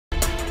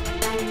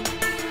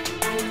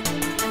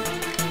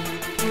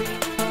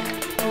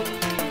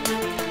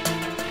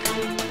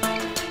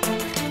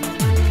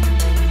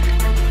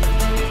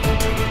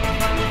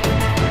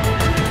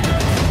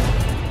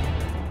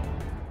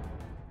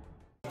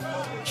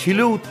ছিল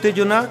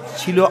উত্তেজনা,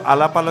 ছিল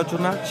আলাপ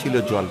আলোচনা, ছিল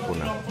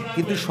জল্পনা,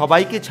 কিন্তু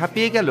সবাইকে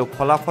ছাপিয়ে গেল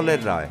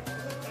ফলাফলের রায়।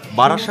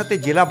 বারাসাতে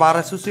জেলা বার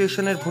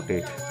অ্যাসোসিয়েশনের ভোটে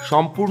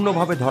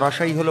সম্পূর্ণভাবে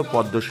ধরাশায়ী হল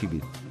পদ্ম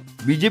শিবির।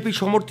 বিজেপি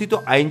সমর্থিত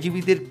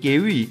আইনজীবীদের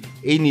কেউই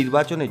এই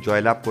নির্বাচনে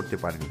জয়লাভ করতে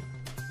পারেনি।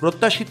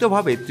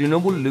 প্রত্যাশিতভাবে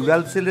তৃণমূল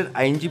লিগ্যাল সেলের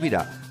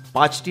আইনজীবীরা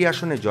 5টি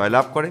আসনে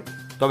জয়লাভ করে,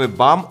 তবে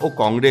বাম ও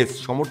কংগ্রেস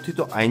সমর্থিত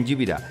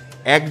আইনজীবীরা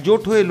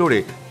একজোট হয়ে লড়ে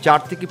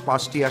 4 থেকে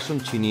 5টি আসন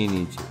ছিনিয়ে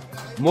নিয়েছে।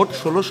 মোট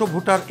 1600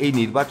 ভোটার এই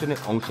নির্বাচনে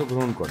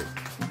অংশগ্রহণ করে।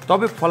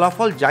 তবে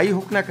ফলাফল যাই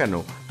হোক না কেন,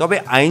 তবে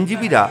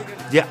আইনজীবীরা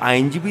যে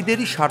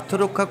আইনজীবীদেরই স্বার্থ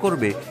রক্ষা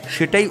করবে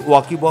সেটাই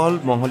ওয়াকিবহল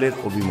মহলের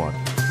অভিমত।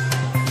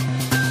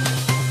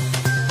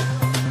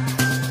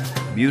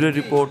 Bureau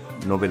report,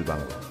 Nobel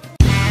Bangla.